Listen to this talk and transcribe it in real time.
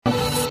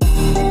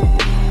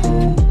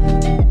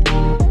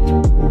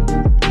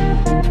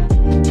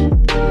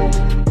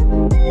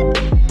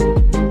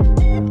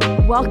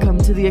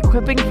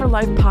Equipping for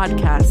Life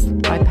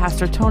podcast by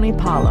Pastor Tony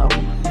Paulo.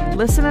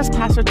 Listen as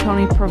Pastor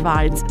Tony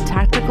provides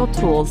tactical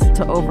tools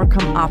to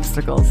overcome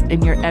obstacles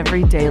in your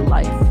everyday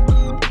life.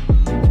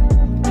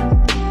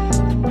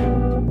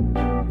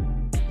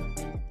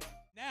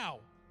 Now,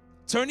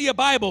 turn your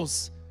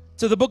Bibles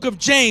to the book of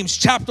James,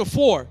 chapter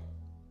 4.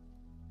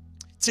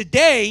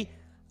 Today,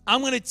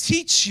 I'm going to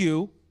teach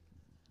you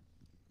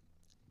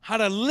how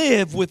to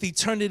live with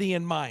eternity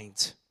in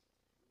mind.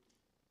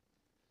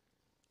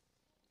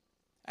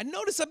 I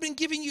notice I've been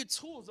giving you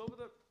tools over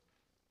the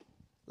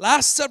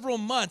last several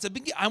months.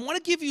 I want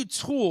to give you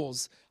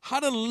tools how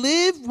to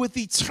live with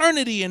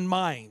eternity in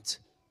mind.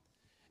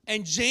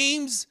 And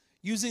James,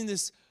 using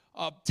this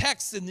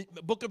text in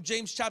the book of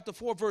James chapter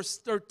 4, verse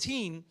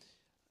 13,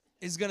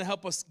 is going to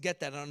help us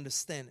get that and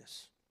understand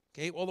this.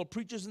 Okay, all the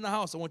preachers in the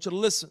house, I want you to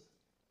listen.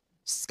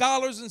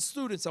 Scholars and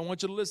students, I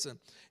want you to listen.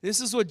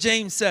 This is what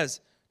James says.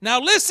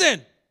 Now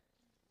listen.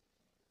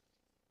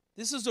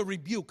 This is a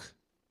rebuke.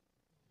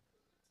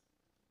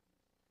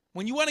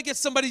 When you want to get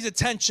somebody's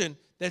attention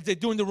that they're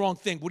doing the wrong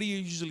thing, what do you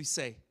usually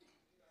say?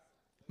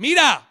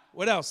 Mira.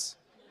 What else?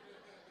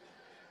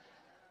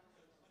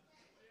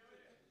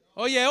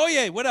 Oh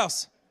yeah. What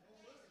else?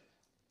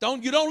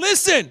 You don't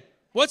listen.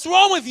 What's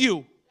wrong with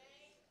you?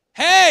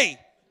 Hey.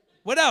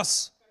 What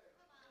else?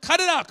 Cut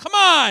it out. Come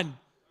on.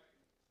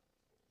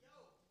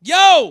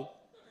 Yo.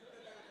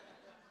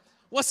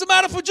 What's the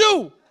matter with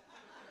you?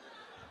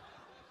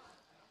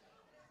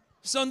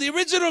 So in the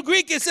original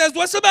Greek it says,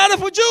 what's the matter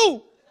with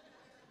you?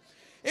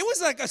 It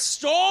was like a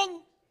strong,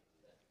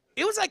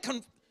 it was like,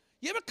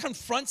 you ever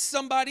confront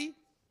somebody?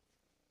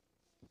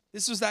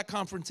 This was that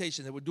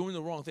confrontation. They were doing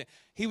the wrong thing.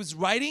 He was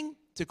writing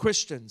to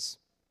Christians.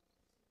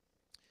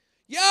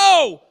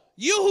 Yo,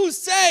 you who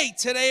say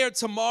today or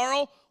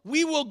tomorrow,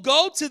 we will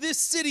go to this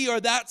city or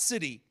that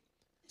city,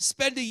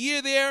 spend a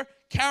year there,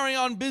 carry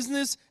on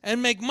business,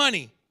 and make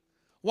money.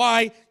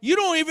 Why? You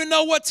don't even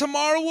know what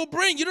tomorrow will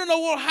bring. You don't know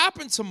what will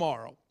happen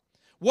tomorrow.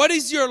 What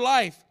is your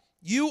life?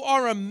 You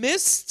are a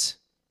mist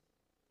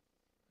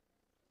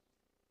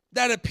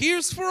that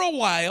appears for a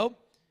while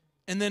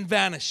and then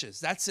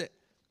vanishes. That's it.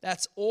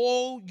 That's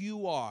all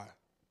you are.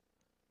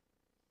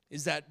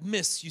 Is that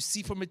mist you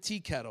see from a tea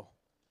kettle.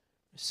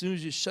 As soon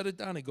as you shut it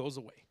down, it goes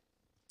away.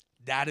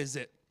 That is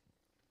it.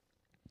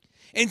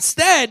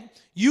 Instead,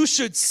 you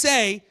should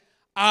say,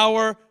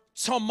 our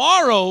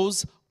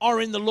tomorrows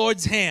are in the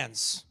Lord's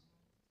hands.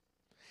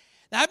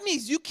 That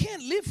means you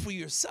can't live for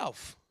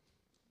yourself.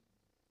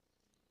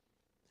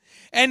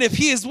 And if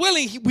he is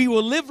willing, we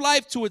will live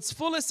life to its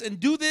fullest and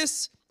do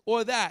this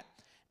or that.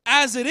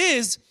 As it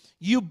is,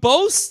 you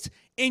boast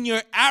in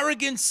your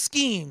arrogant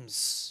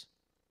schemes.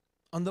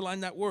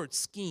 Underline that word,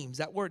 schemes.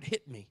 That word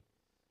hit me.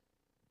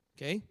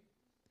 Okay?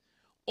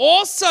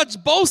 All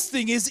such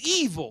boasting is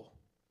evil.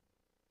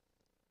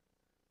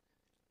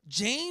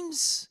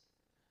 James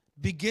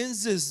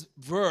begins this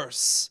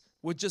verse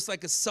with just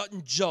like a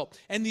sudden jolt.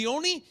 And the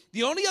only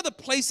other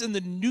place in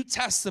the New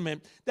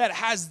Testament that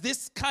has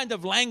this kind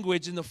of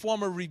language in the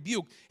form of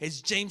rebuke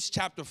is James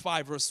chapter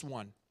 5, verse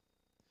 1.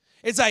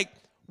 It's like,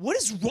 what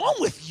is wrong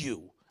with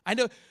you? I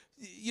know,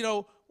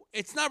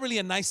 it's not really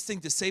a nice thing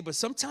to say, but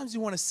sometimes you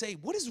want to say,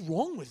 what is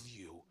wrong with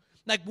you?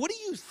 Like, what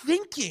are you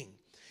thinking?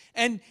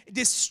 And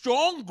this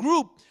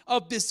group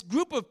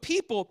of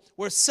people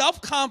were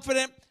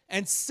self-confident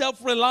and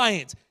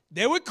self-reliant.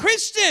 They were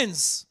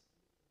Christians.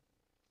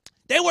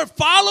 They were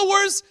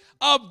followers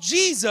of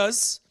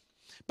Jesus,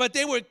 but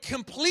they were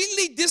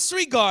completely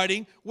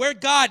disregarding where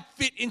God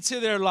fit into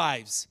their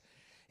lives.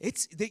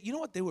 You know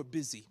what? They were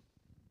busy.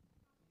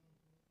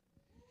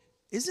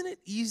 Isn't it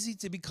easy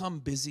to become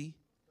busy?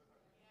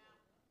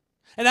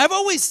 And I've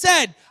always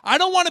said, I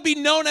don't want to be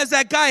known as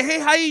that guy. Hey,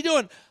 how you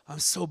doing? I'm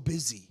so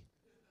busy.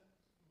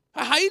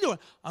 How you doing?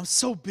 I'm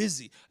so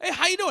busy. Hey,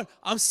 how you doing?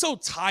 I'm so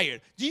tired.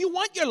 Do you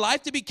want your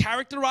life to be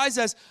characterized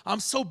as, I'm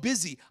so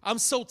busy, I'm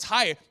so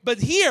tired? But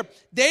here,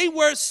 they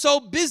were so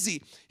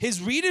busy.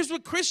 His readers were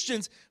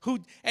Christians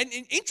and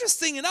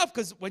interesting enough,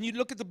 because when you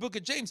look at the book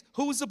of James,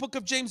 who was the book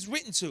of James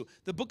written to?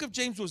 The book of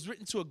James was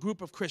written to a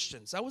group of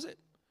Christians. That was it.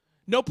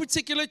 No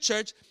particular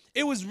church.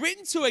 It was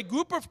written to a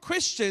group of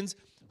Christians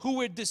who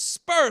were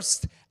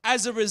dispersed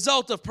as a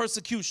result of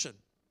persecution.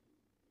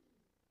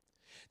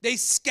 They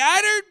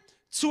scattered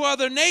to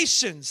other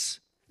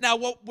nations. Now,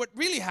 what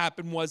really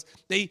happened was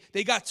they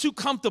got too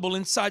comfortable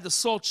inside the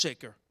salt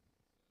shaker.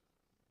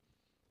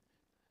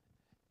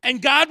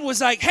 And God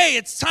was like, hey,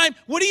 it's time.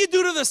 What do you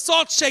do to the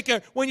salt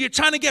shaker when you're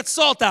trying to get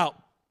salt out?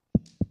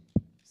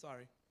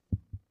 Sorry.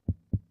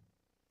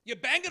 You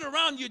bang it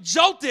around, you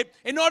jolt it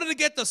in order to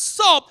get the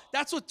salt.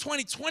 That's what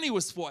 2020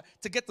 was for,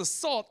 to get the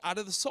salt out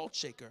of the salt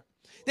shaker.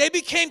 They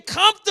became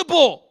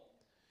comfortable.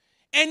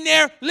 in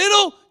their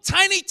little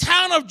tiny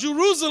town of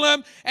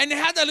Jerusalem, and they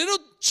had the little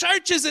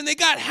churches, and they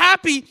got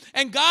happy.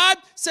 And God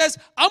says,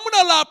 I'm going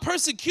to allow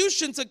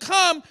persecution to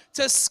come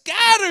to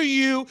scatter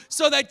you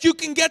so that you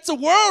can get to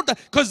world.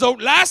 Because the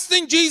last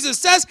thing Jesus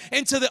says,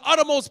 into the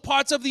uttermost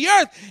parts of the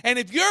earth. And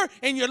if you're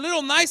in your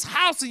little nice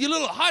house, and your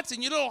little huts,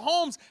 and your little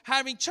homes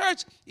having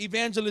church,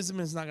 evangelism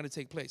is not going to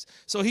take place.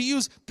 So he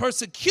used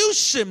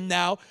persecution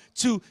now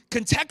to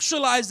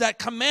contextualize that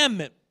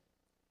commandment.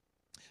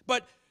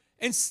 But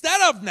instead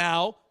of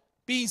now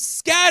being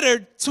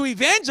scattered to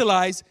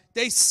evangelize,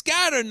 they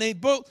scattered and they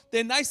built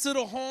their nice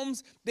little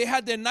homes. They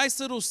had their nice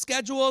little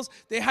schedules.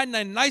 They had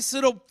their nice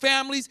little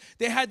families.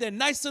 They had their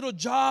nice little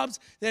jobs,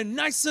 their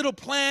nice little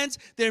plans,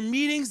 their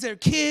meetings, their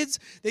kids.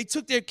 They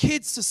took their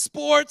kids to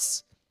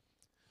sports.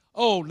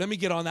 Oh, let me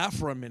get on that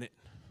for a minute.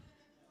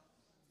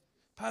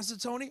 Pastor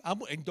Tony,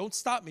 and don't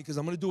stop me because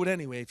I'm going to do it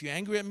anyway. If you're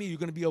angry at me, you're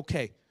going to be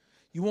okay.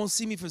 You won't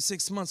see me for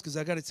 6 months because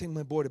I got to take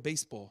my boy to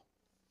baseball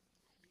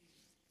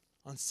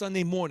on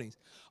Sunday mornings.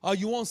 Oh,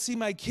 you won't see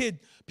my kid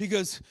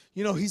because,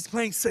 he's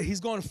going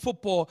to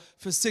football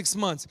for 6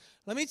 months.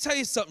 Let me tell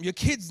you something. Your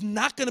kid's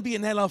not going to be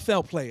an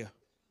NFL player.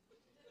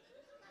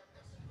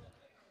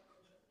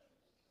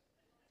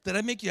 Did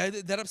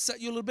that upset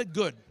you a little bit?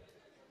 Good.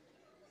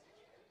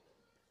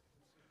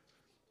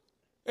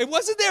 It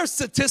wasn't there a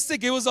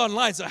statistic. It was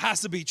online, so it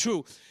has to be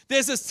true.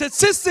 There's a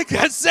statistic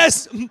that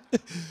says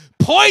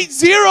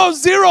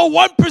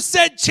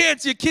 0.001%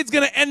 chance your kid's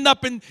going to end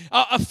up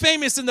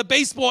famous in the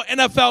baseball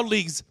NFL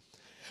leagues.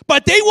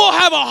 But they will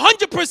have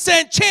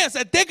 100% chance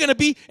that they're going to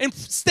be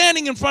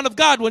standing in front of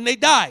God when they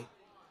die.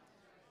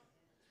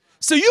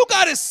 So you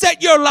got to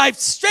set your life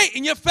straight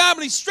and your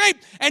family straight.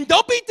 And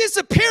don't be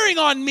disappearing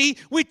on me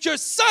with your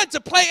son to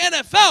play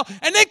NFL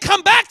and then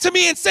come back to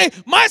me and say,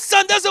 my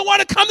son doesn't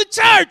want to come to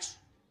church.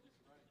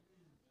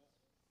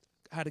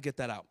 How to get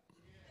that out?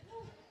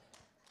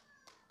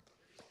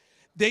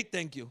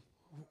 Thank you.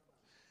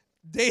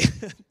 They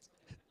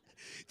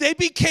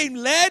became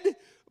led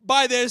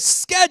by their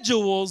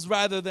schedules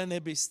rather than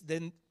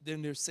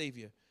their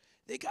Savior.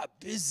 They got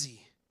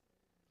busy.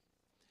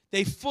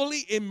 They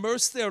fully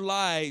immersed their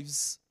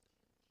lives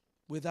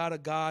without a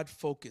God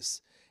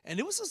focus.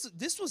 And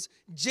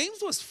James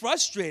was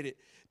frustrated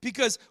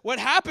because what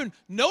happened,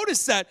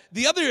 notice that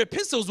the other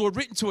epistles were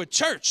written to a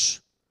church.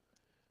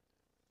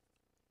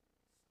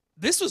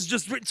 This was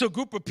just written to a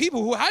group of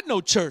people who had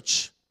no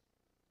church.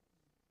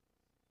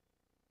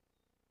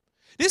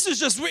 This was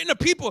just written to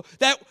people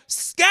that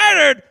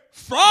scattered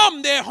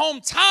from their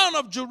hometown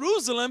of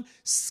Jerusalem,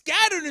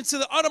 scattered into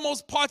the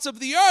uttermost parts of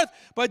the earth,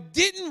 but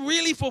didn't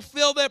really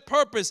fulfill their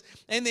purpose.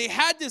 And they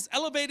had this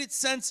elevated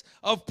sense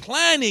of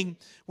planning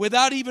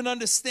without even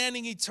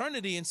understanding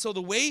eternity. And so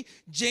the way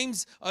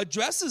James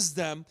addresses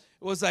them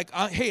was like,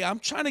 hey, I'm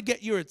trying to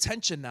get your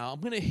attention now. I'm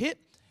going to hit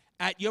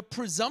at your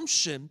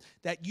presumption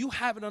that you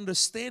have an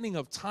understanding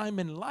of time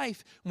and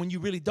life when you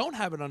really don't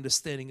have an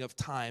understanding of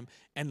time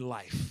and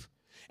life.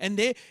 And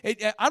I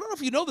don't know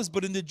if you know this,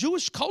 but in the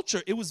Jewish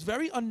culture, it was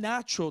very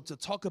unnatural to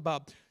talk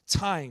about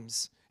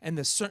times and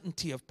the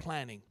certainty of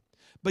planning.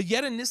 But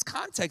yet in this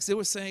context, they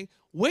were saying,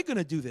 we're going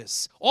to do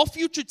this. All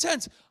future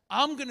tense,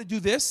 I'm going to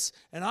do this,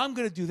 and I'm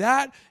going to do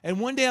that,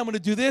 and one day I'm going to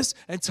do this,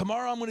 and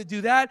tomorrow I'm going to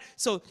do that.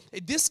 So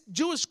this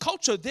Jewish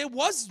culture, there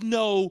was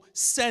no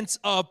sense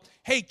of,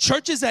 hey,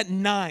 church is at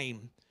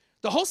 9.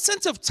 The whole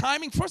sense of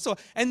timing, first of all,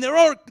 and there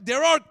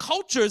are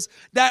cultures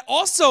that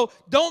also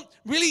don't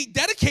really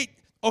dedicate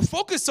or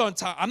focus on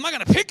time. I'm not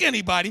going to pick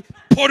anybody,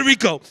 Puerto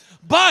Rico,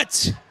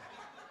 but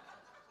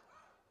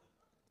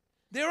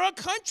there are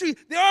countries,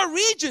 there are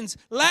regions,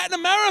 Latin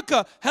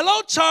America,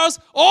 hello, Charles,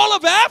 all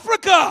of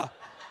Africa.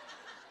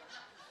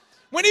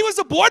 When he was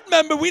a board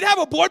member, we'd have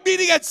a board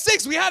meeting at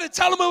 6. We had to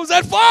tell him it was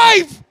at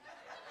 5.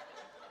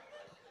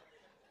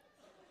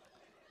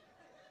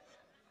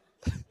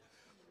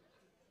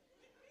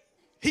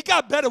 He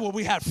got better when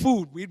we had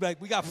food. We'd be like,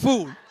 we got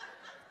food.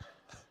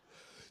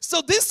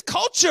 So this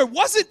culture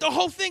wasn't the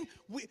whole thing.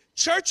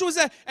 Church was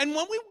at, and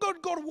when we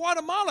would go to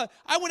Guatemala,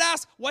 I would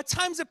ask, what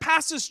time's the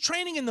pastor's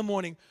training in the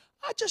morning?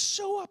 I just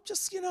show up,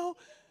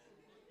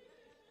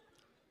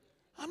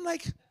 I'm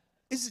like,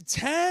 is it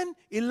 10,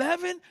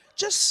 11?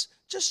 Just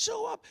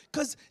show up.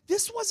 Because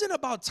this wasn't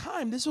about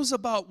time. This was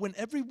about when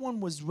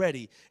everyone was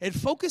ready. It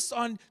focused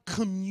on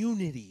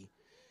community.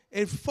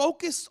 It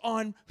focused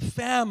on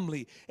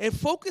family. It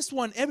focused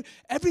on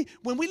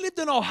when we lived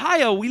in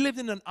Ohio, we lived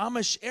in an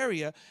Amish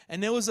area,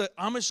 and there was an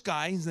Amish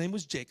guy, his name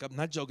was Jacob,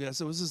 not joking,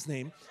 that was his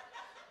name.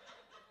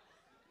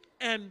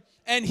 And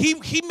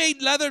he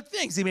made leather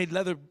things. He made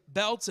leather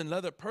belts and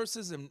leather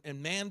purses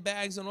and man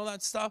bags and all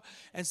that stuff.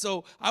 And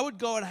so I would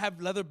go and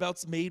have leather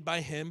belts made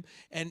by him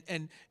and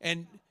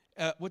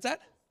what's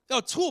that? Oh,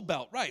 tool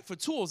belt, right, for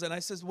tools. And I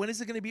says, when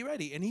is it going to be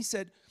ready? And he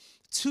said,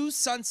 2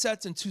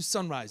 sunsets and 2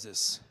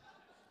 sunrises.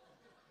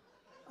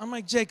 I'm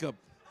like, Jacob,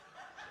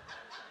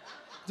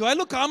 do I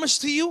look Amish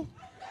to you?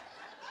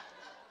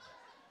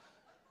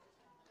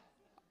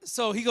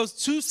 So he goes,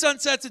 2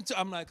 sunsets and 2.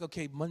 I'm like,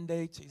 okay,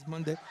 Monday, today's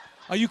Monday.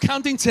 Are you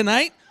counting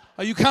tonight?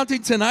 Are you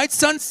counting tonight?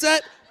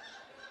 Sunset?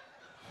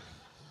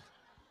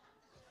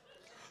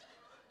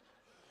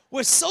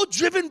 We're so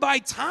driven by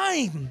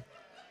time.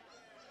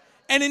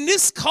 And in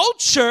this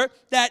culture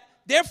that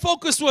their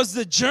focus was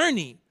the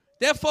journey.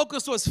 Their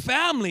focus was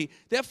family.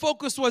 Their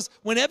focus was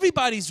when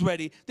everybody's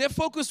ready. Their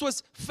focus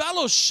was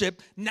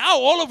fellowship. Now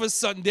all of a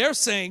sudden they're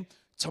saying,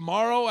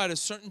 tomorrow at a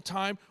certain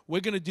time,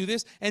 we're going to do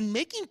this. And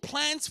making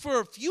plans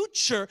for a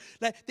future.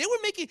 Like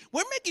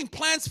we're making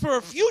plans for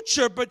a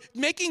future, but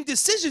making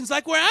decisions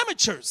like we're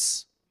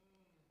amateurs.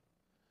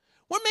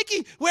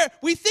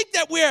 We think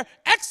that we're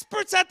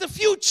experts at the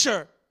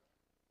future.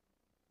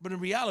 But in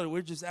reality,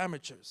 we're just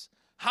amateurs.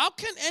 How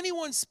can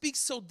anyone speak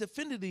so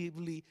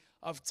definitively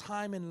of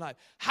time and life?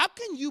 How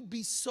can you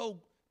be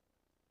so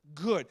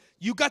good?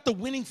 You got the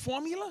winning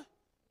formula?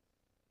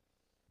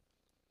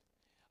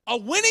 A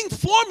winning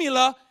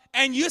formula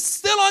and you're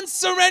still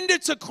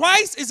unsurrendered to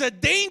Christ is a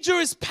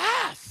dangerous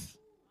path.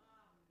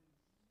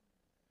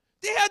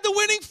 They had the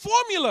winning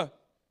formula.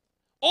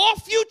 All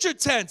future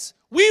tense.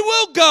 We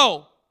will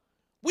go.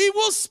 We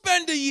will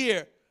spend a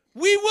year.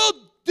 We will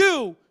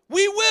do.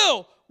 We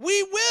will.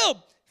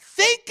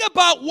 Think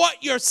about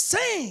what you're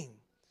saying.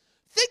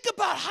 Think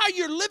about how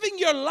you're living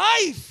your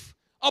life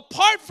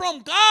apart from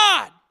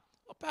God.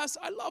 Oh, Pastor,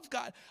 I love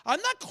God. I'm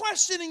not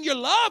questioning your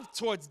love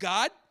towards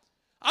God.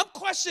 I'm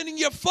questioning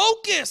your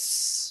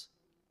focus.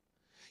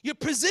 You're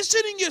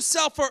positioning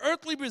yourself for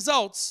earthly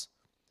results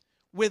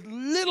with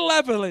little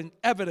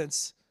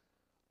evidence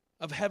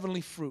of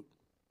heavenly fruit.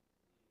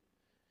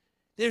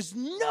 There's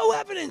no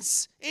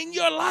evidence in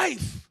your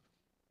life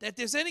that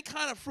there's any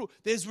kind of fruit.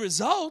 There's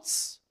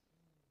results,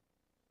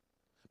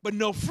 but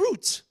no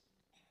fruit.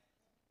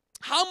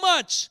 How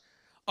much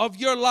of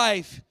your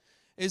life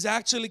is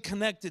actually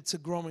connected to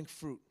growing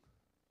fruit?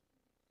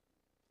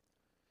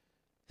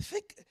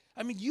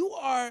 You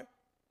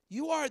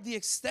are the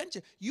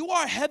extension. You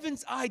are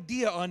heaven's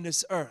idea on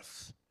this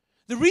earth.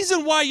 The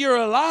reason why you're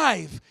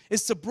alive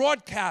is to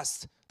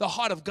broadcast the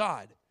heart of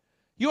God.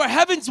 You are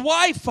heaven's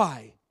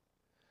Wi-Fi.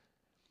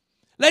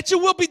 Let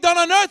your will be done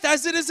on earth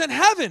as it is in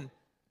heaven.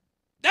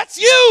 That's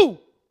you.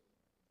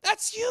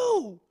 That's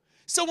you.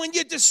 So when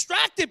you're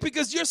distracted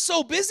because you're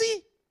so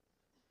busy,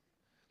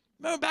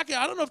 remember back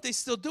I don't know if they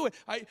still do it.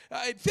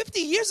 50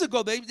 years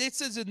ago, they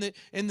says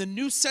in the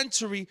new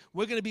century,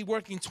 we're going to be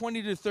working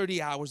 20 to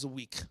 30 hours a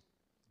week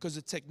because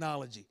of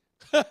technology.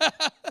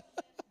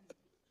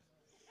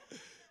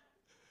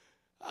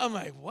 I'm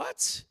like,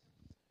 what?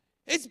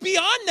 It's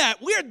beyond that.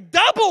 We're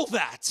double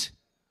that.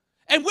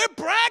 And we're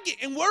bragging,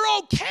 and we're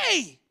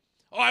okay.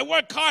 Oh, I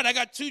work hard. I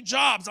got 2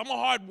 jobs. I'm a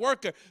hard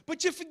worker.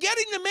 But you're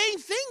forgetting the main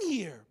thing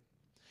here.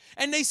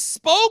 And they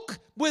spoke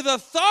with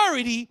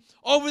authority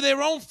over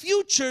their own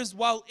futures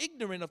while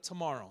ignorant of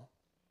tomorrow.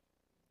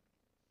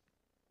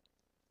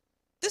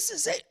 This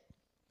is it.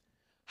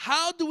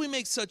 How do we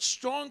make such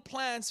strong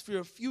plans for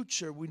your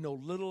future we know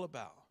little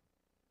about?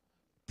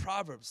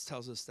 Proverbs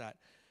tells us that.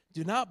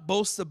 Do not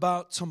boast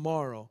about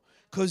tomorrow,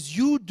 because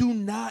you do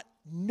not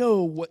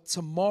know what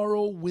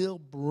tomorrow will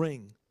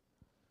bring.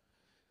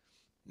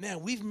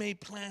 Man, we've made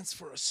plans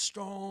for a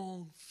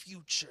strong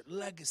future,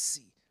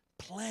 legacy,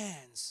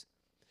 plans.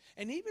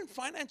 And even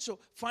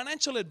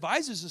financial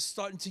advisors are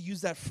starting to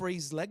use that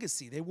phrase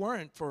legacy. They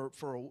weren't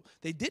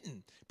they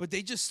didn't, but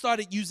they just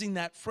started using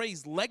that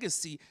phrase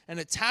legacy and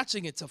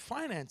attaching it to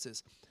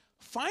finances.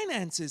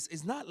 Finances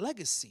is not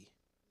legacy.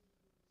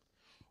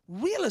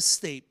 Real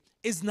estate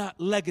is not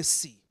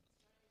legacy.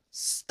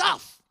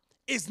 Stuff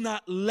is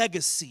not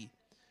legacy.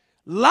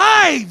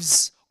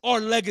 Lives are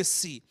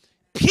legacy.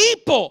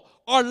 People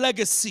are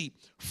legacy.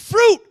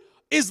 Fruit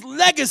is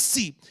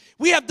legacy.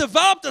 We have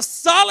developed a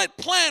solid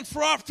plan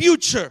for our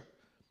future.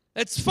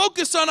 Let's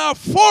focus on our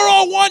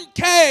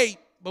 401k,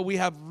 but we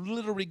have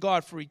little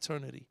regard for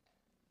eternity.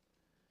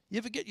 You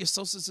ever get your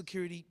Social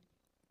Security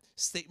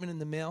statement in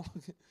the mail?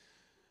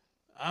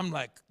 I'm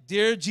like,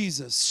 dear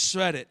Jesus,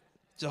 shred it.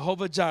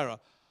 Jehovah Jireh.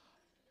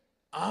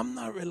 I'm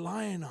not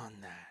relying on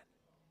that.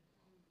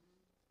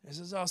 It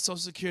says, oh, Social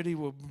Security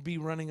will be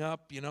running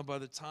up, by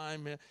the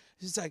time.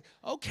 It's like,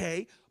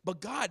 okay,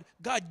 but God,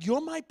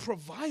 you're my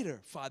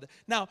provider, Father.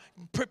 Now,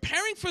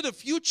 preparing for the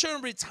future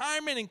and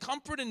retirement and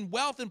comfort and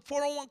wealth and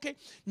 401k,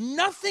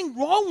 nothing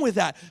wrong with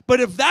that. But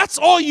if that's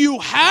all you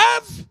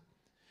have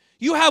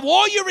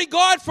all your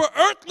regard for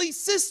earthly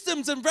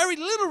systems and very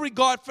little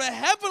regard for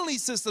heavenly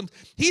systems.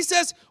 He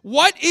says,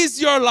 what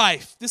is your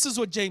life? This is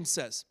what James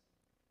says.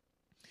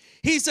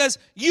 He says,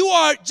 you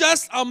are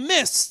just a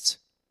mist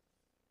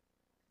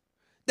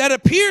that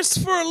appears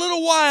for a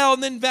little while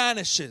and then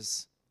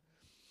vanishes.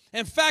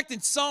 In fact,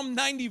 in Psalm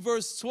 90,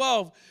 verse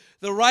 12,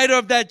 the writer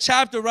of that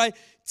chapter, right,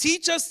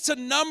 teach us to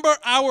number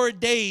our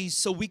days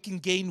so we can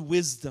gain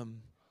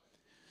wisdom.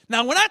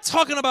 Now, we're not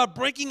talking about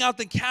breaking out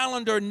the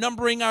calendar and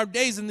numbering our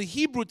days. In the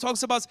Hebrew, it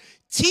talks about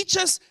teach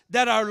us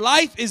that our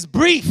life is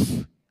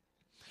brief.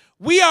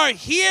 We are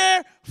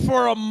here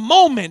for a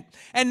moment.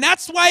 And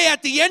that's why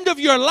at the end of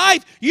your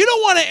life, you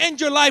don't want to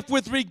end your life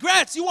with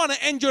regrets. You want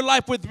to end your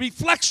life with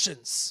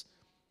reflections.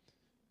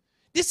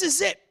 This is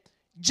it.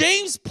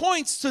 James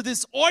points to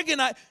this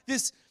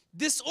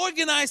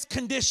disorganized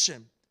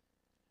condition.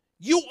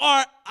 you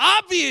are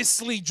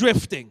obviously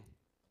drifting.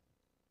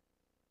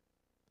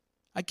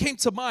 I came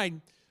to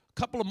mind a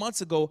couple of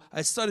months ago.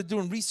 I started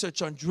doing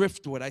research on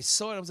driftwood. I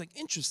saw it. I was like,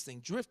 interesting.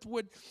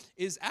 Driftwood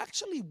is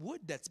actually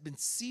wood that's been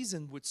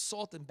seasoned with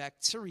salt and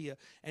bacteria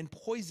and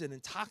poison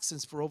and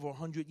toxins for over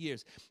 100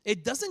 years.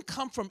 It doesn't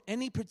come from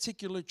any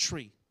particular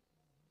tree.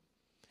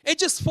 It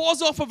just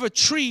falls off of a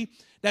tree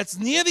that's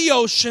near the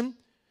ocean,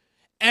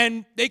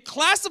 and they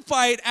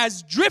classify it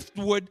as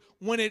driftwood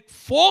when it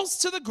falls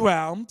to the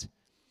ground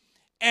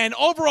and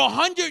over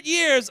 100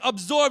 years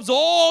absorbs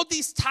all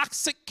these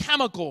toxic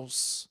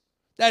chemicals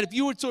that if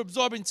you were to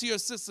absorb into your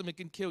system, it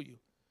can kill you.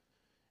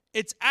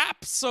 It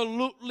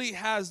absolutely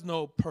has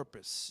no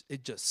purpose.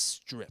 It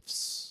just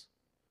drifts.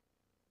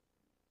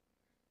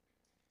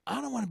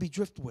 I don't want to be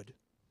driftwood.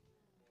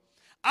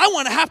 I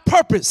want to have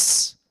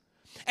purpose.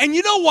 And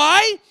you know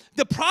why?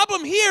 The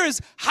problem here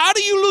is, how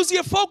do you lose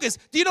your focus?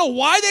 Do you know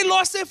why they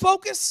lost their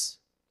focus?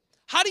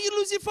 How do you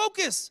lose your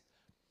focus?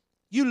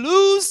 You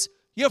lose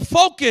your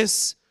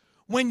focus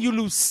when you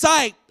lose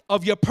sight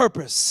of your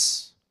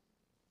purpose.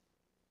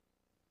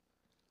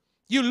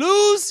 You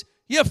lose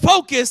your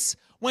focus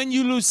when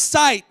you lose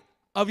sight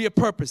of your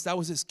purpose. That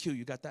was his cue.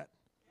 You got that?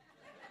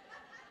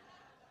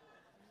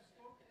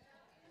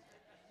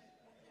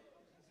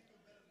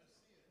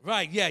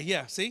 Right,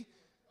 yeah. See?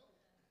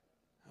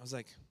 I was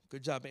like,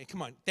 good job, man.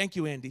 Come on. Thank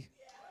you, Andy.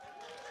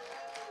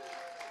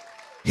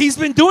 He's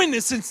been doing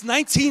this since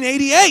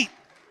 1988.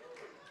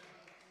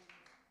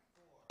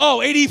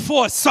 Oh,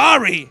 84.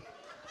 Sorry.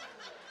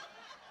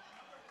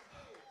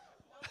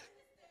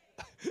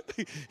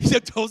 He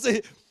said, don't say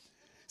it.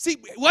 See,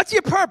 what's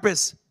your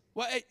purpose?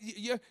 Well,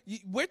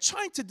 we're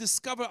trying to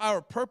discover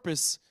our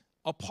purpose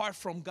apart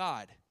from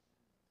God.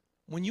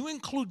 When you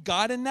include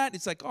God in that,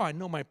 it's like, oh, I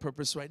know my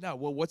purpose right now.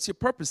 Well, what's your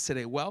purpose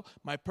today? Well,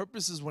 my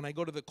purpose is when I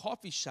go to the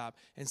coffee shop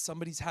and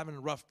somebody's having a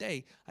rough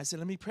day, I say,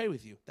 let me pray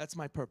with you. That's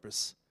my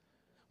purpose.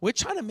 We're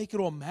trying to make it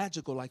all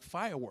magical like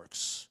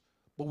fireworks,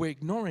 but we're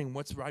ignoring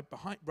what's right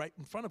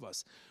in front of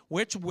us.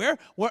 We're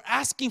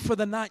asking for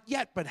the not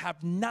yet, but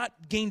have not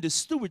gained the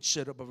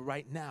stewardship of it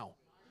right now.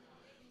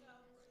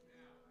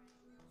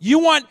 You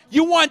want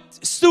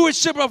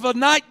stewardship of a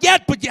not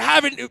yet, but you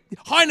haven't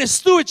harnessed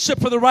stewardship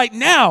for the right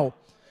now.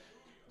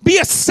 Be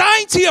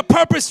assigned to your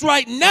purpose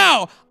right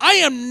now. I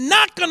am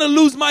not going to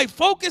lose my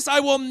focus.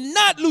 I will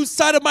not lose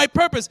sight of my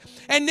purpose.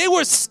 And they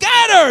were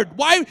scattered.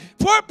 Why?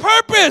 For a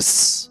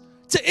purpose.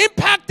 To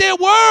impact their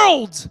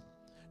world.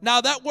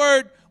 Now that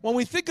word, when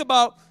we think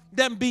about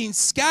them being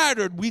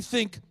scattered, we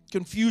think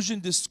confusion,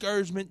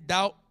 discouragement,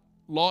 doubt,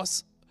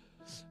 loss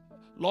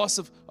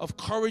of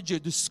courage. You're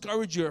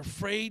discouraged. You're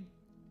afraid.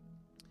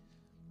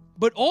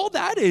 But all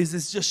that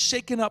is just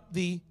shaking up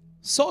the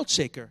salt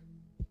shaker.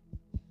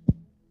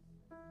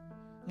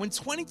 When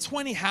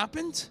 2020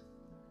 happened,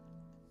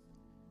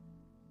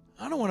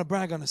 I don't want to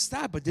brag on the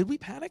staff, but did we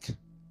panic?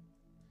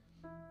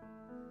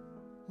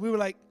 We were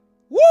like,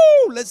 woo,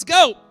 let's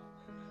go.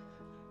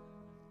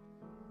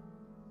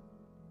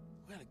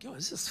 We gotta go.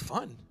 This is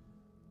fun.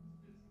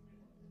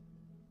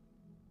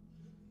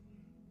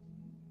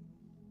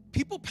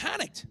 People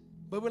panicked,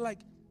 but we're like,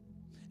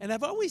 and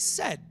I've always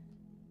said,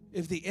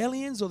 if the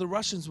aliens or the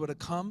Russians would have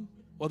come,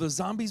 or the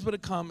zombies would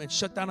have come and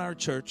shut down our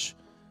church,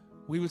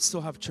 we would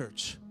still have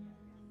church.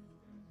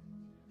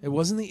 It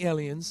wasn't the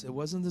aliens, it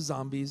wasn't the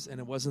zombies, and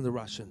it wasn't the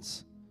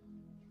Russians.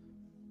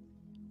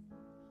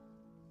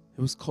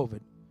 It was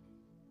COVID.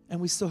 And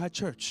we still had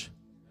church.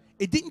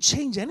 It didn't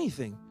change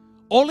anything.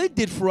 All it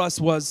did for us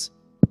was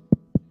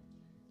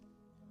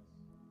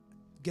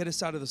get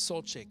us out of the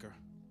salt shaker.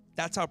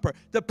 That's our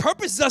purpose. The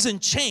purpose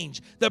doesn't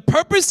change. The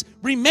purpose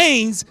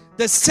remains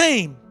the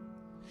same.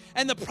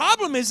 And the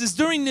problem is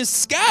during this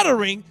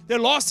scattering, they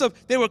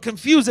were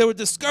confused, they were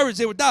discouraged,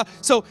 they were down.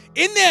 So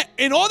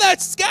in all that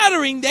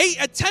scattering, they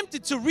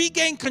attempted to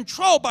regain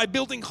control by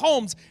building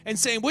homes and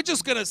saying, we're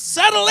just going to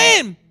settle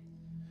in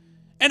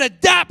and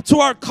adapt to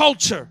our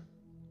culture.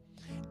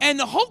 And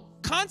the whole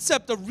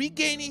concept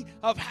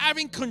of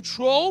having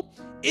control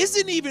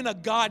isn't even a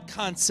God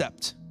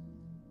concept.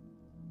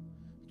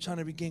 I'm trying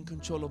to regain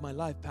control of my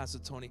life, Pastor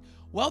Tony.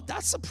 Well,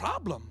 that's the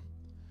problem.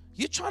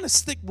 You're trying to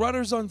stick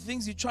rudders on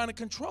things you're trying to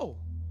control.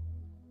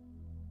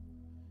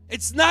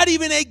 It's not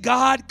even a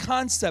God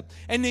concept.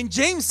 And then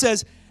James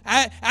says,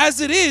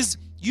 as it is,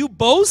 you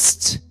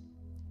boast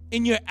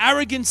in your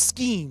arrogant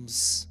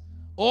schemes.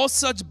 All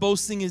such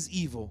boasting is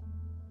evil.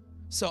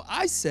 So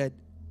I said,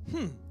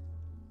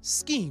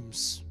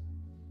 schemes.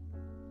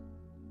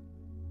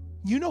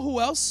 You know who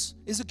else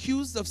is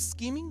accused of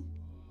scheming?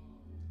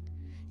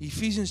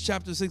 Ephesians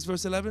chapter 6,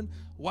 verse 11.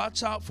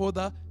 Watch out for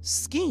the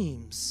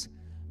schemes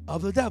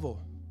of the devil.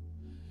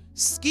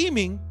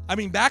 Scheming,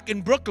 back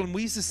in Brooklyn,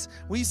 we used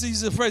to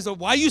use the phrase,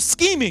 why are you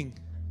scheming?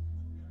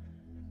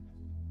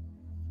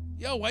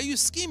 Yo, why are you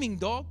scheming,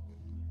 dog?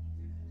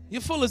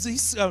 You're full of,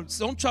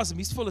 don't trust him,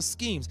 he's full of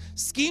schemes.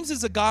 Schemes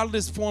is a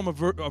godless form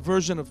of a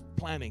version of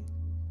planning.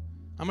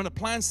 I'm going to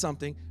plan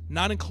something,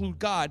 not include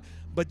God,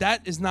 but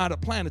that is not a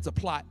plan, it's a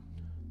plot.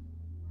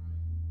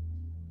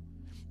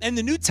 And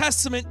the New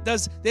Testament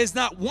there's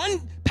not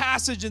one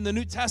passage in the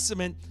New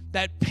Testament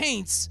that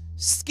paints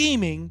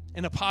scheming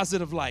in a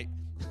positive light.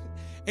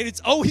 And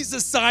it's always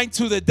assigned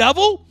to the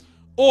devil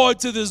or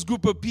to this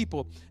group of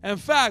people. In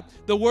fact,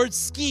 the word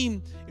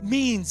scheme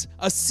means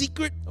a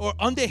secret or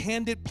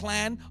underhanded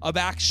plan of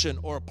action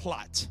or a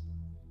plot.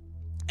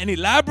 An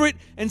elaborate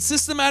and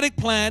systematic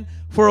plan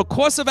for a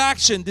course of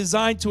action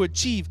designed to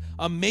achieve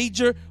a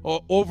major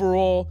or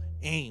overall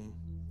aim.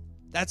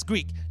 That's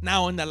Greek.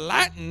 Now, in the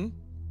Latin,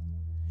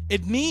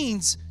 it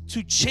means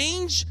to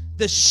change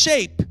the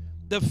shape,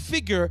 the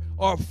figure,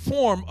 or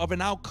form of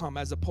an outcome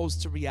as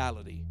opposed to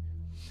reality.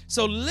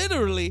 So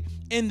literally,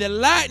 in the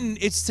Latin,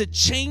 it's to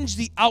change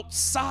the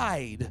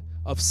outside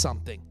of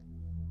something.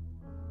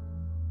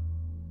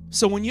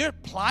 So when you're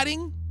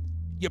planning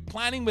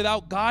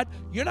without God,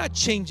 you're not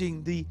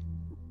changing the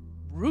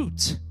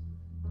root.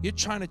 You're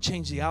trying to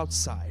change the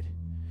outside.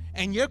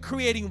 And you're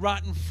creating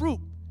rotten fruit,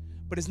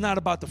 but it's not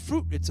about the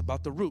fruit, it's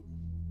about the root.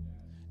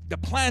 The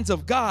plans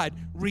of God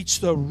reach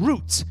the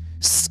root.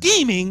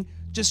 Scheming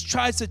just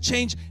tries to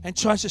change and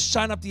tries to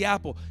shine up the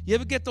apple. You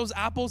ever get those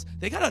apples?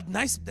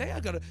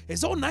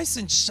 It's all nice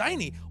and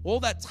shiny. All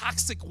that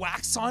toxic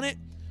wax on it.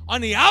 On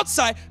the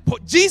outside,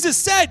 Jesus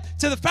said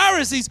to the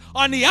Pharisees,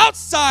 on the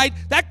outside,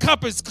 that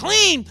cup is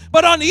clean,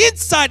 but on the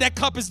inside, that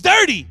cup is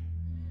dirty.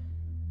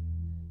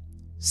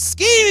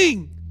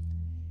 Scheming.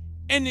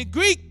 And the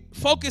Greek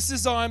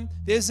focuses on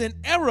there's an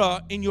error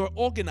in your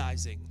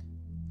organizing.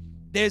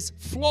 There's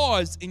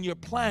flaws in your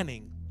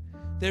planning.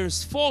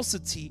 There's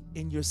falsity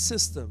in your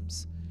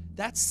systems.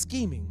 That's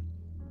scheming.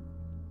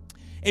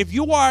 If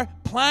you are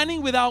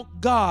planning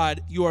without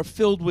God, you are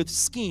filled with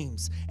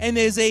schemes. And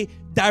there's a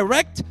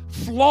direct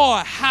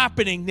flaw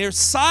happening. There's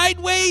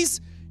sideways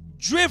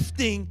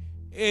drifting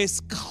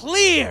is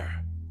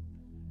clear.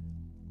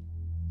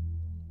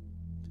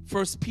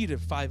 1 Peter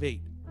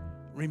 5:8.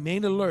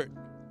 Remain alert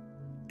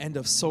and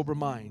of sober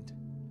mind.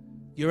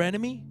 Your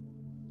enemy,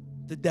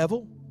 the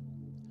devil,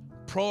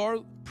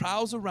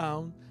 prowls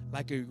around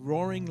like a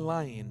roaring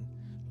lion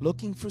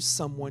looking for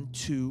someone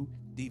to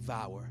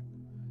devour.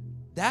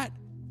 That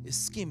is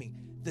scheming.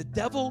 The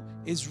devil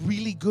is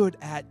really good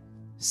at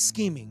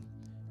scheming.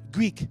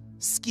 Greek,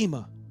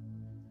 schema.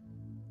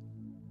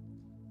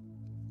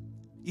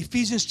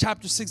 Ephesians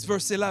chapter 6,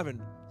 verse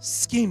 11,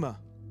 schema.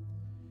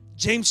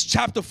 James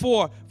chapter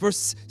 4,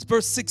 verse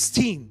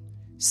 16,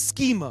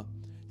 schema.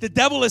 The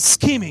devil is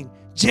scheming.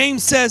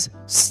 James says,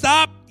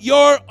 stop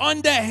your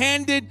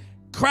underhanded,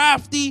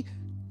 crafty,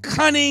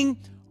 cunning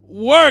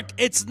work.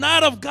 It's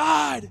not of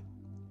God.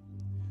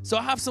 So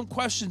I have some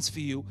questions for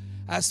you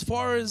as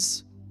far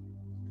as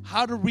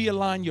how to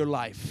realign your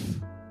life.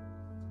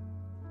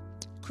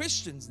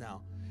 Christians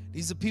now,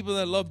 these are people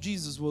that love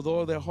Jesus with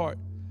all their heart.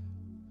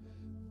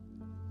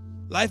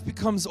 Life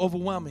becomes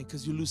overwhelming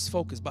because you lose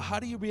focus. But how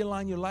do you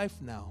realign your life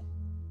now?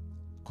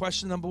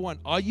 Question number one,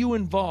 are you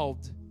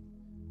involved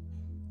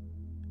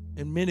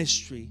in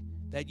ministry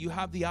that you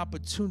have the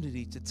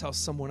opportunity to tell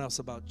someone else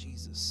about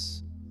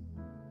Jesus?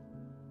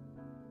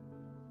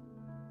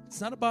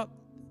 It's not about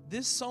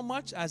this so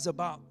much as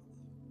about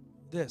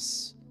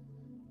this.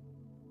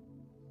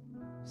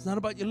 It's not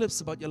about your lips,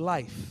 it's about your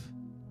life.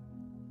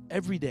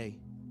 Every day.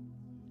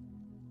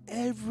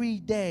 Every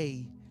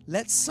day,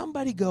 let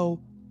somebody go,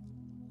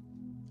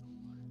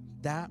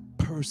 that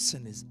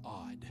person is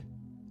odd.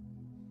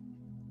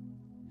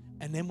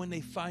 And then when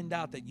they find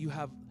out that you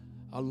have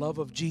a love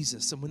of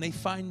Jesus, and when they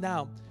find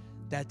out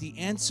that the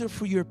answer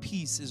for your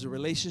peace is a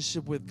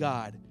relationship with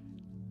God,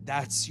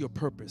 that's your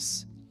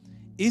purpose.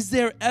 Is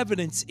there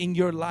evidence in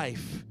your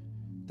life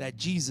that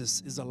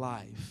Jesus is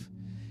alive?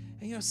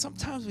 And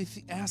sometimes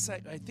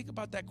I think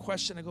about that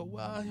question, I go,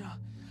 well,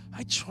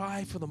 I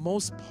try for the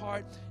most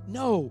part.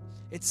 No,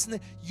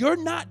 you're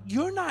not,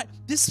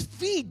 this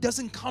feed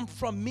doesn't come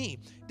from me.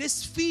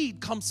 This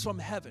feed comes from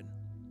heaven.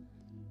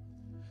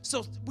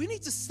 So we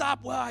need to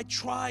stop, well, I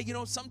try,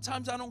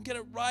 sometimes I don't get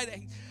it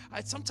right.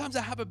 Sometimes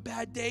I have a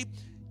bad day.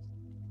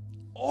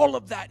 All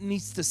of that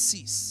needs to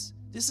cease.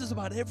 This is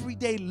about every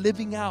day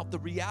living out the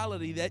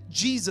reality that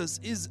Jesus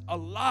is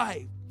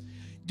alive.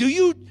 Do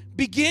you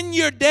begin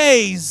your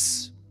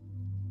days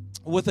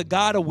with a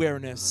God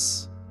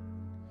awareness?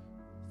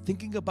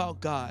 Thinking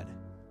about God.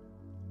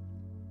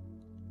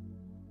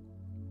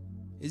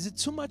 Is it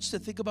too much to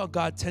think about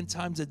God 10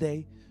 times a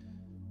day?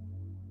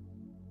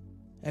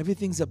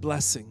 Everything's a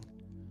blessing.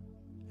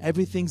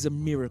 Everything's a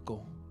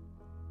miracle.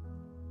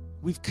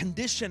 We've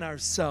conditioned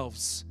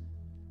ourselves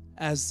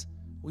as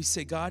we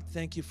say, God,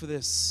 thank you for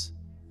this.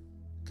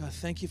 God,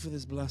 thank you for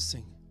this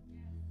blessing.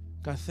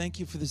 God, thank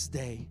you for this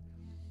day.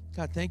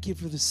 God, thank you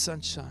for the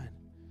sunshine.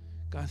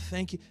 God,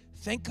 thank you.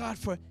 Thank God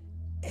for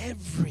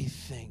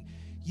everything.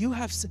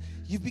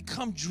 You've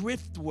become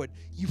driftwood.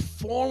 You've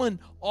fallen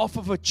off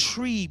of a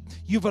tree.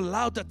 You've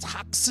allowed the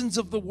toxins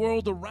of the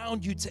world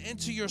around you to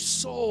enter your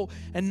soul,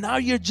 and now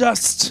you're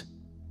just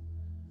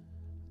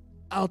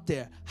out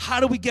there. How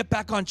do we get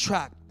back on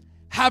track?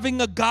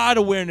 Having a God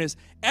awareness.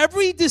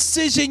 Every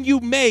decision you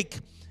make,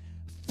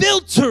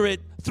 filter it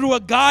through a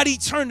God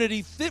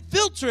eternity.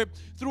 Filter it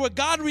through a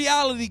God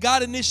reality,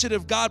 God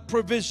initiative, God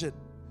provision.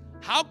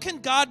 How can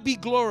God be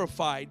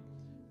glorified?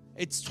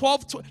 It's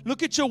 12.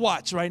 Look at your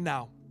watch right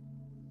now.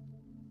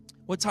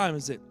 What time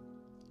is it?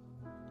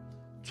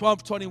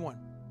 12:21.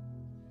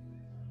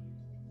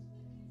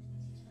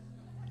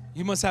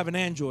 You must have an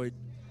Android.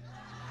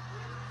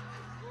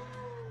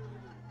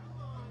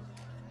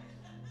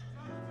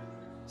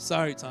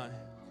 Sorry, Ty.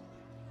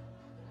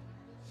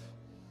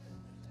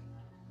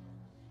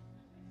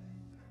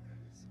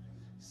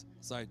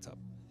 Sorry, Tub.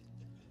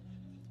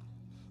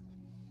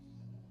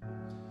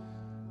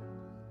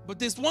 But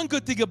there's one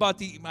good thing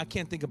about I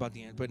can't think about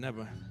the end, but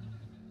never.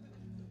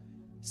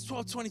 It's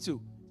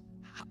 12:22.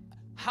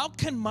 How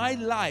can my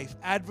life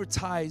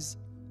advertise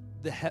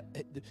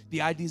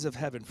the ideas of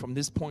heaven from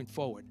this point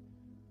forward?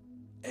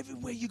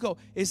 Everywhere you go,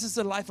 this is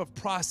a life of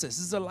process.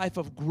 This is a life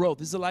of growth.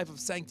 This is a life of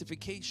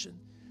sanctification.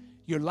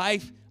 Your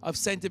life of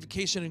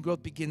sanctification and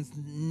growth begins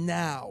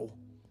now.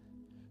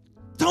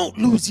 Don't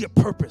lose your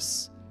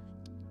purpose.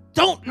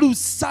 Don't lose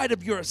sight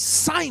of your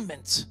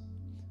assignment.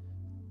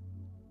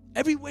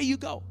 Everywhere you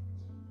go.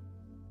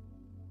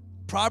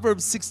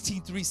 Proverbs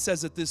 16:3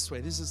 says it this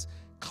way. This is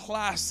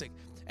classic.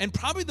 And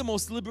probably the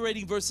most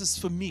liberating verses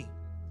for me.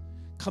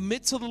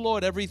 Commit to the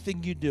Lord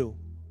everything you do.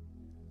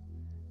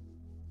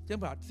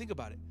 Think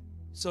about it.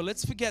 So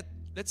let's forget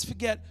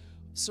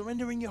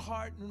surrendering your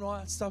heart and all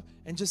that stuff,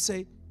 and just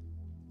say,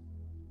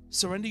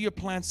 surrender your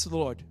plans to the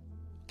Lord.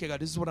 Okay, God,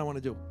 this is what I want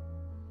to do.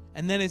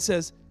 And then it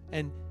says,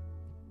 and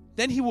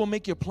then He will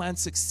make your plans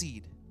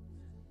succeed.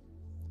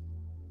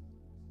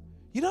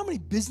 You know how many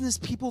business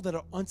people that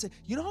are unsaved?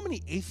 You know how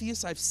many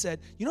atheists I've said?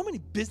 You know how many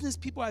business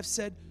people I've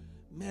said,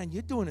 man,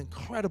 you're doing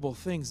incredible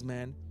things,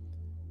 man.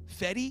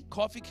 Fetty,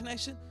 Coffee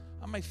Connection.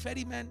 I'm like,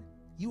 Fetty, man,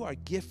 you are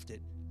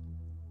gifted.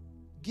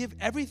 Give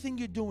everything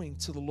you're doing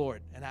to the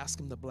Lord and ask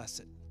Him to bless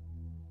it.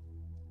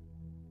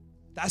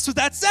 That's what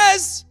that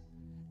says.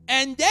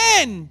 And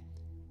then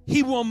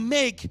He will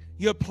make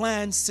your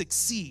plans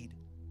succeed.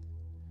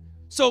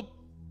 So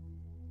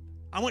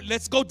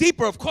let's go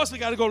deeper. Of course, we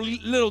got to go a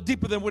little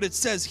deeper than what it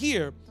says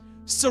here.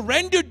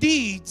 Surrender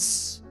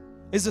deeds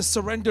is a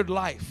surrendered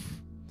life.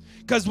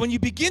 Because when you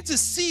begin to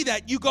see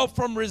that, you go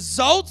from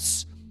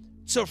results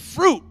to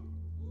fruit.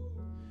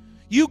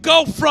 You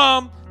go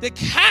from the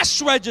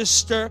cash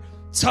register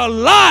to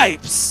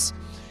lives.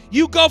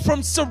 You go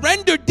from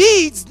surrender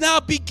deeds now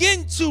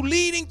begin to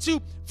leading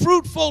to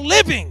fruitful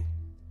living.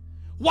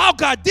 Wow,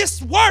 God,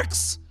 this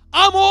works.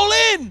 I'm all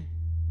in.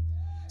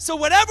 So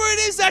whatever it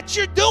is that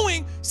you're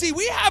doing, see,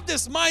 we have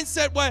this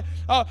mindset where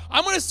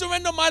I'm going to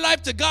surrender my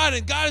life to God,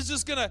 and God is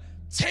just going to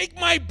take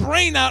my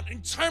brain out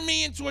and turn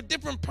me into a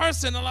different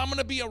person, and I'm going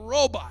to be a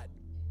robot.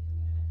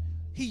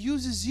 He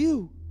uses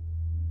you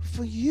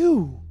for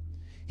you.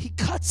 He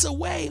cuts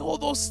away all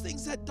those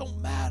things that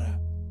don't matter.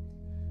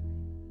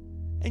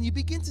 And you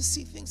begin to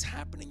see things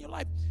happen in your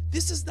life.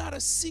 This is not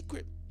a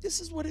secret. This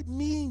is what it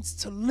means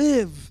to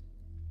live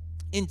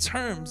in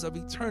terms of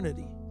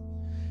eternity.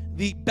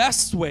 The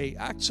best way,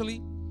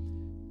 actually,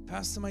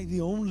 Pastor Mike,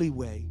 the only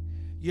way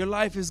your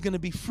life is going to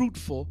be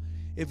fruitful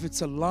if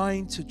it's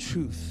aligned to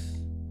truth.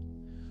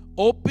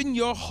 Open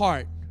your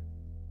heart.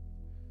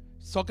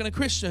 Talking to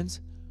Christians,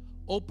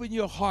 open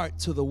your heart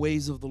to the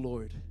ways of the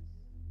Lord.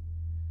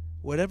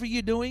 Whatever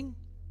you're doing,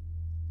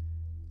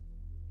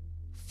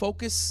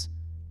 focus.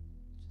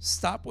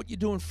 Stop what you're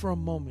doing for a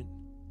moment.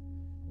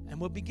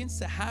 And what begins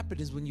to happen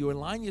is when you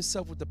align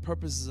yourself with the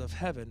purposes of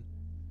heaven,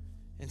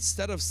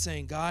 instead of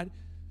saying, God,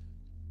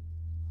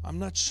 I'm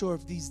not sure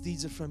if these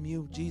deeds are from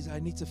you. Jesus, I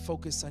need to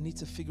focus. I need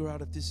to figure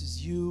out if this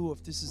is you, or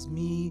if this is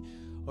me,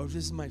 or if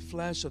this is my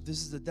flesh, or if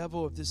this is the devil,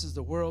 or if this is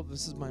the world, if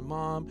this is my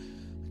mom.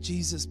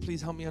 Jesus,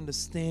 please help me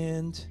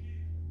understand.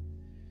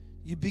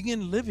 You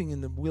begin living in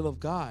the will of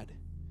God.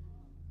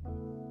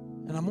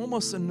 And I'm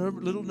almost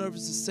little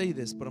nervous to say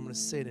this, but I'm going to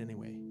say it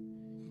anyway.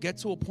 Get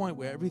to a point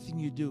where everything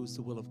you do is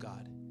the will of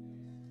God.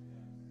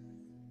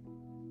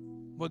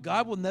 Where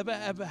God will never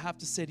ever have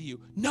to say to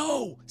you,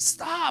 no,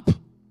 stop.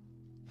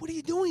 What are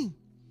you doing?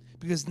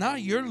 Because now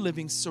you're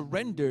living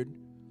surrendered.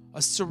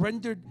 A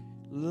surrendered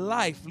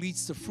life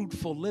leads to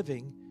fruitful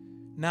living.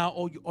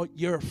 Now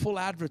you're a full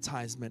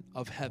advertisement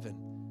of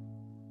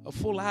heaven. A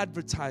full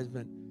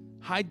advertisement,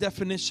 high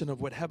definition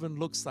of what heaven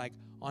looks like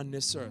on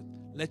this earth.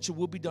 Let your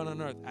will be done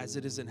on earth as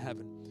it is in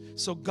heaven.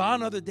 So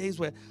gone are the days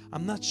where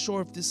I'm not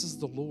sure if this is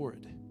the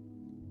Lord.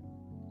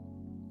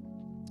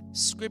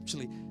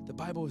 Scripturally, the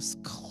Bible is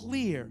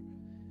clear.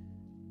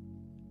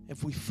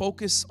 If we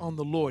focus on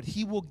the Lord,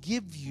 He will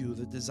give you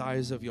the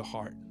desires of your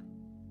heart.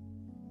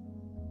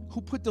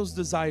 Who put those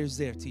desires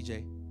there,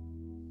 TJ?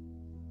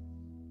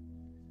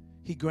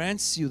 He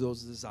grants you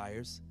those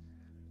desires.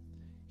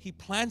 He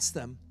plants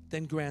them,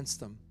 then grants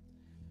them.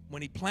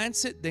 When He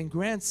plants it, then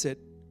grants it,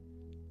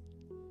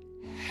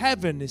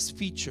 heaven is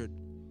featured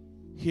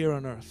here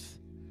on earth.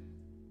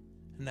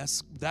 And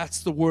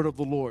that's the word of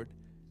the Lord.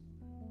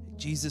 In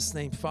Jesus'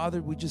 name,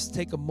 Father, we just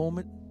take a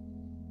moment.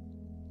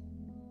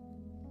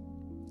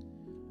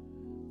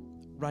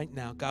 right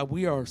now. God,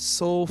 we are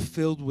so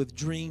filled with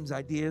dreams,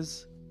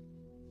 ideas,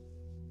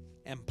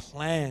 and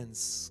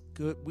plans.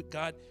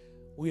 God,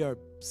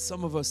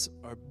 some of us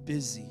are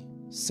busy.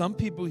 Some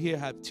people here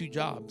have 2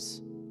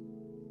 jobs.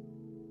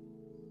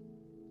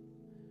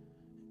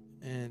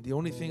 And the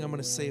only thing I'm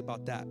going to say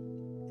about that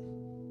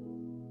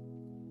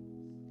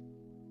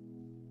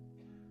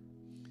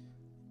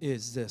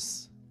is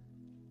this: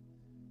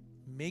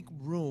 make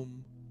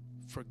room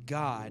for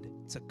God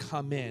to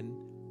come in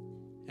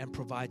and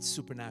provide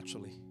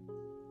supernaturally.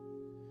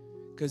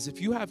 Because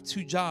if you have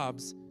 2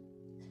 jobs,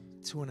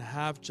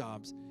 2.5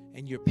 jobs,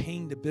 and you're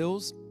paying the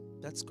bills,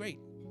 that's great.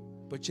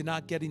 But you're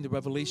not getting the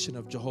revelation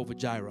of Jehovah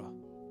Jireh.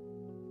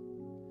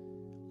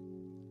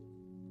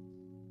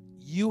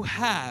 You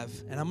have,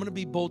 and I'm going to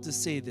be bold to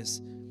say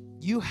this,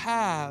 you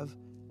have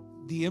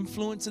the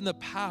influence and the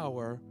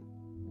power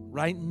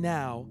right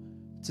now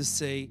to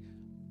say,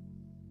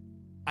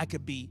 I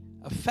could be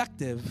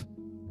effective,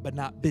 but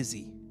not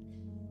busy.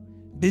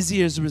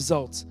 Busy is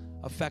results,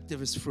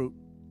 effective is fruit.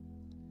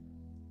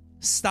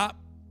 Stop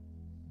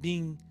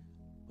being,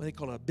 what they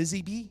call it, a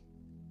busy bee.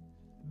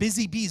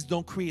 Busy bees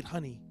don't create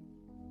honey.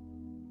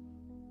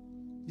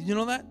 Did you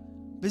know that?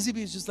 Busy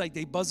bees just like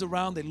they buzz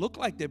around. They look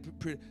like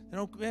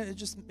they're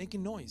just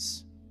making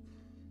noise.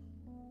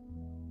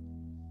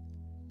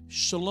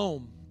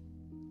 Shalom.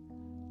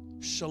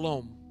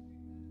 Shalom.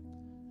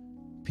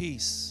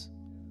 Peace.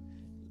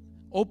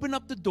 Open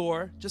up the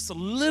door just a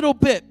little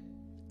bit.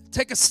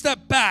 Take a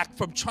step back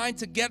from trying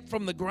to get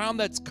from the ground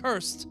that's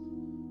cursed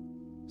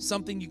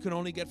something you can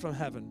only get from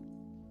heaven.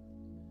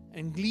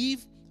 And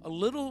leave a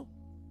little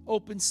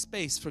open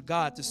space for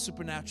God to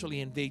supernaturally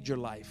invade your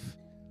life.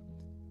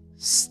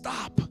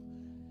 Stop.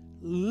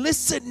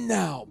 Listen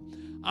now.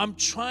 I'm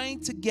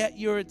trying to get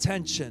your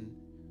attention.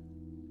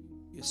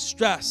 You're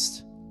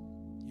stressed.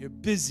 You're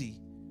busy.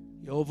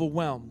 You're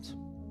overwhelmed.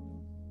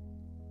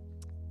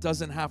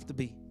 Doesn't have to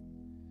be.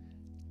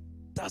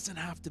 Doesn't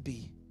have to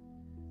be.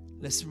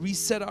 Let's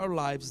reset our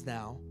lives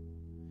now.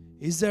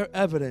 Is there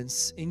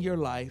evidence in your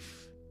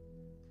life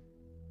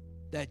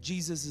that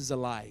Jesus is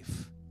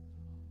alive?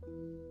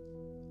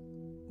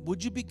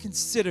 Would you be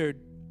considered,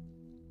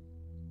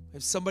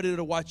 if somebody were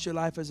to watch your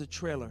life as a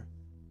trailer,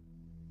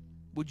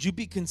 would you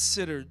be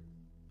considered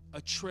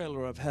a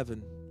trailer of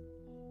heaven?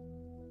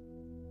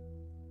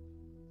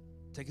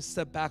 Take a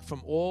step back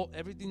from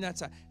everything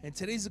that's, and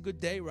today's a good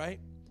day, right?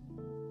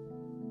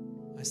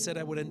 I said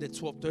I would end at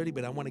 12:30,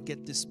 but I want to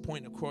get this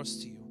point across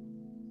to you,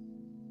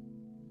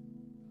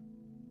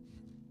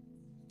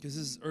 because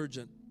this is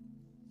urgent.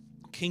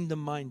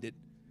 Kingdom-minded.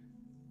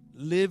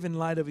 Live in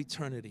light of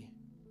eternity.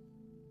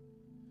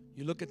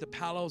 You look at the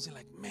Palos, you're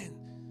like, man,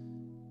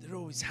 they're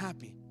always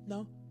happy.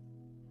 No.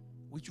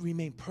 We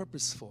remain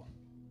purposeful.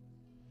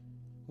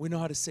 We know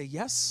how to say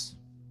yes,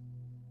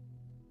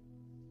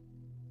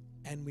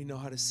 and we know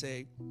how to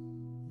say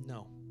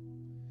no.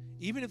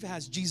 Even if it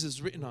has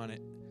Jesus written on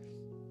it,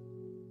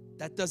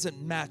 that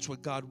doesn't match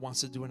what God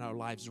wants to do in our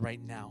lives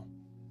right now.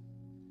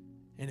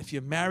 And if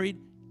you're married,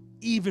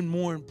 even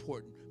more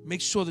important,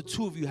 make sure the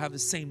 2 of you have the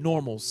same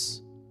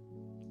normals.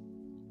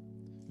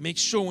 Make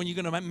sure when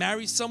you're going to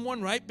marry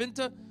someone, right,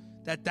 Binta,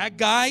 that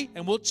guy,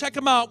 and we'll check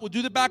him out. We'll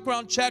do the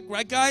background check,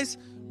 right, guys?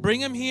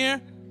 Bring him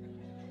here.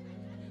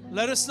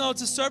 Let us know.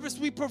 It's a service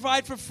we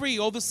provide for free.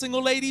 All the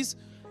single ladies,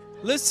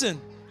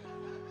 listen.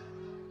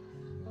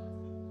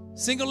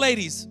 Single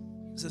ladies,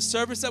 it's a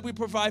service that we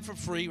provide for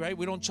free, right?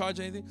 We don't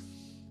charge anything.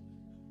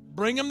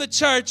 Bring them to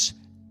church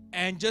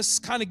and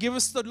just kind of give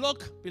us the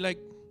look. Be like,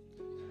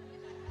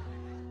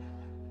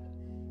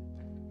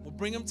 we'll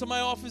bring them to my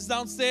office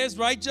downstairs.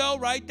 Right, Joe?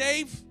 Right,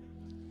 Dave?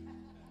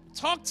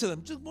 Talk to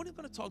them. Just, what are you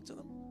going to talk to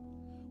them?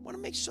 I want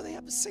to make sure they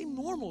have the same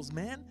normals,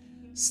 man.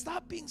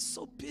 Stop being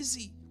so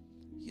busy.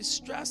 You're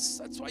stressed.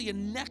 That's why your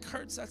neck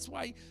hurts. That's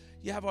why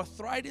you have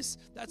arthritis.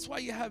 That's why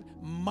you have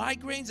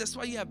migraines. That's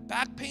why you have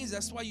back pains.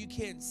 That's why you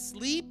can't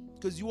sleep,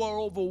 because you are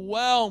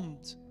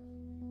overwhelmed.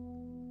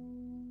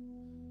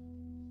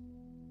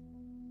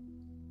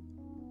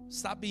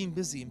 Stop being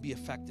busy and be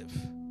effective.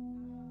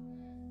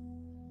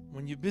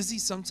 When you're busy,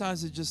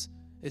 sometimes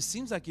it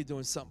seems like you're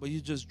doing something, but you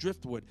just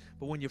driftwood.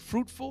 But when you're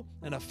fruitful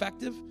and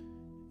effective,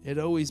 it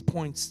always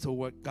points to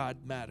what God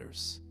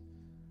matters.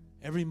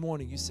 Every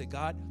morning you say,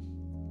 God,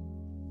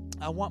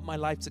 I want my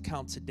life to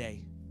count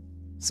today.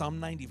 Psalm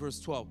 90, verse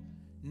 12.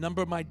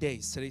 Number my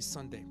days. Today's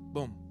Sunday.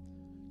 Boom.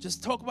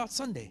 Just talk about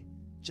Sunday,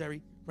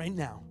 Jerry, right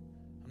now.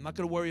 I'm not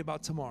going to worry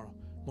about tomorrow.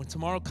 When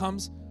tomorrow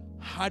comes,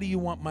 how do you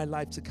want my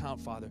life to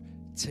count, Father?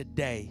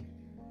 Today.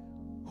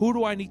 Who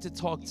do I need to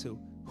talk to?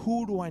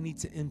 Who do I need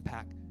to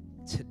impact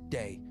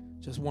today?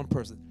 Just one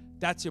person.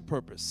 That's your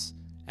purpose.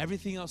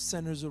 Everything else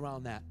centers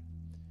around that.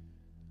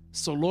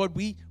 So, Lord,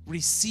 we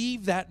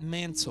receive that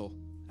mantle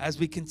as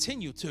we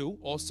continue to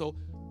also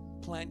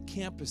plant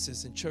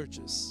campuses and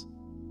churches.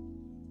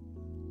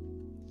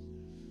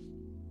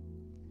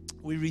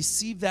 We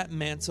receive that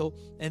mantle,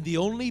 and the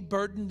only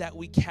burden that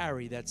we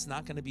carry that's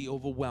not going to be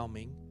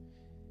overwhelming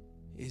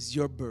is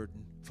your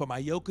burden For my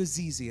yoke is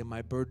easy and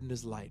my burden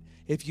is light.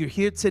 If you're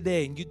here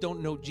today and you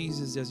don't know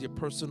Jesus as your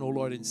personal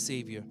Lord and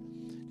Savior,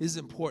 this is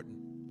important.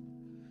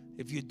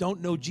 If you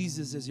don't know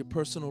Jesus as your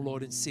personal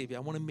Lord and Savior, I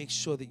want to make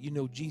sure that you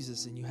know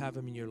Jesus and you have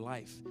him in your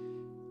life.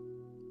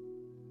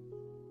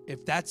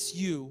 If that's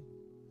you,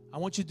 I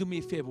want you to do me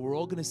a favor. We're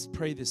all going to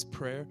pray this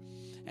prayer,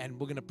 and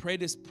we're going to pray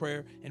this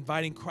prayer,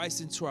 inviting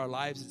Christ into our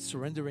lives and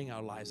surrendering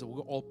our lives. And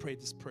we'll all pray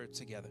this prayer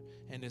together.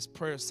 And this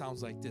prayer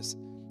sounds like this.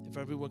 If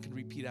everyone can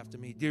repeat after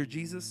me. Dear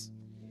Jesus,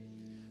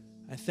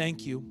 I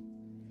thank you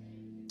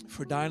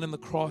for dying on the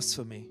cross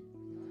for me.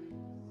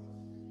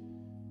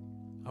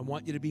 I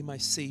want you to be my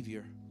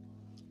Savior.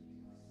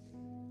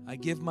 I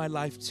give my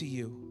life to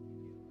you.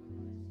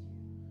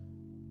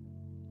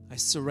 I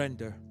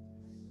surrender.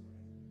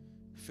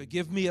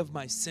 Forgive me of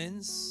my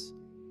sins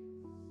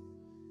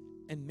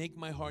and make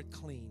my heart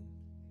clean.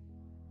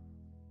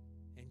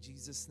 In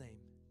Jesus' name.